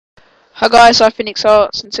Hi guys, I'm Phoenix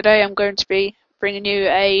Arts, and today I'm going to be bringing you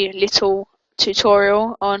a little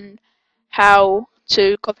tutorial on how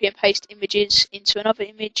to copy and paste images into another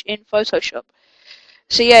image in Photoshop.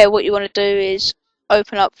 So yeah, what you want to do is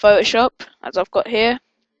open up Photoshop, as I've got here,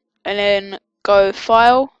 and then go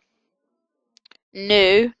File,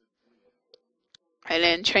 New, and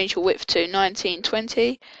then change your width to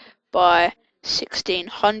 1920 by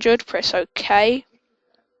 1600, press OK,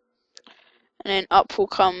 and then up will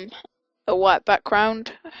come a white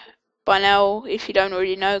background. By now, if you don't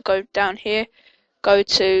already know, go down here, go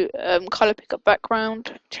to color picker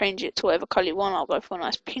background, change it to whatever color you want. I'll go for a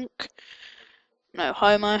nice pink. No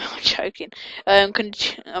homo, I'm joking. I'm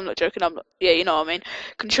not joking. Yeah, you know what I mean.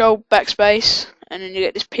 Control backspace, and then you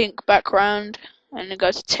get this pink background, and then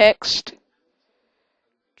go to text,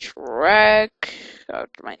 drag. I'll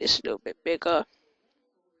make this a little bit bigger.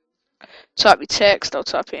 Type your text. I'll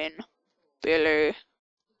type in Billy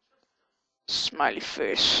smiley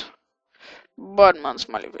face. Budman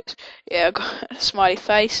smiley face. Yeah, I got a smiley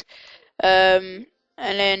face. And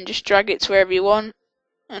then just drag it to wherever you want,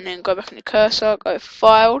 and then go back in the cursor, go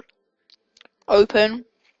File, Open,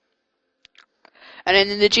 and then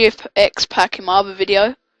in the GFX pack in my other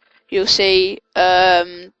video, you'll see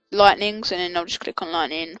lightnings, and then I'll just click on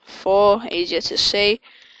lightning 4, easier to see,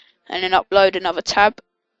 and then upload another tab.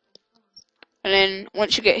 And then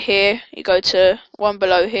once you get here, you go to one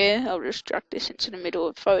below here. I'll just drag this into the middle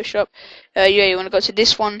of Photoshop. Yeah, you want to go to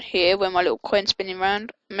this one here where my little coin's spinning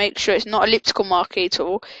around. Make sure it's not elliptical marquee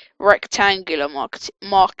tool, rectangular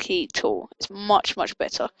marquee tool. It's much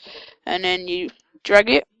better. And then you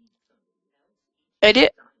drag it,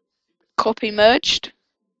 edit, copy merged,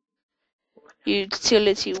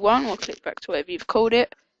 utility 1. We'll click back to whatever you've called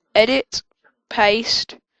it. Edit,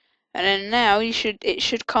 paste, and then now it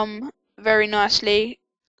should come very nicely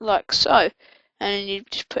like so, and then you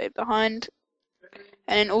just put it behind,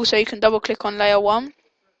 and then also you can double click on layer 1,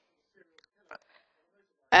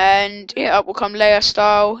 and yeah, up will come layer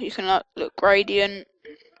style. You can look gradient.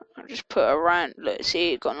 I'll just put a look,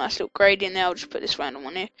 see, it got a nice little gradient there. I'll just put this random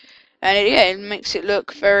one here, and it makes it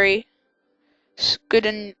look very good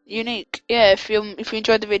and unique. Yeah, if you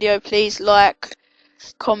enjoyed the video, please like,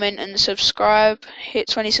 comment and subscribe. Hit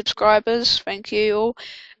 20 subscribers. Thank you all.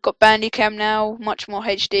 Got Bandicam now, much more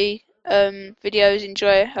HD videos.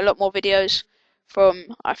 Enjoy a lot more videos from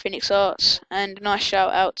iPhoenix Arts, and a nice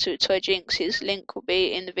shout out to Toy Jinx. His link will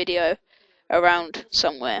be in the video around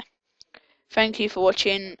somewhere. Thank you for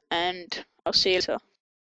watching, and I'll see you later.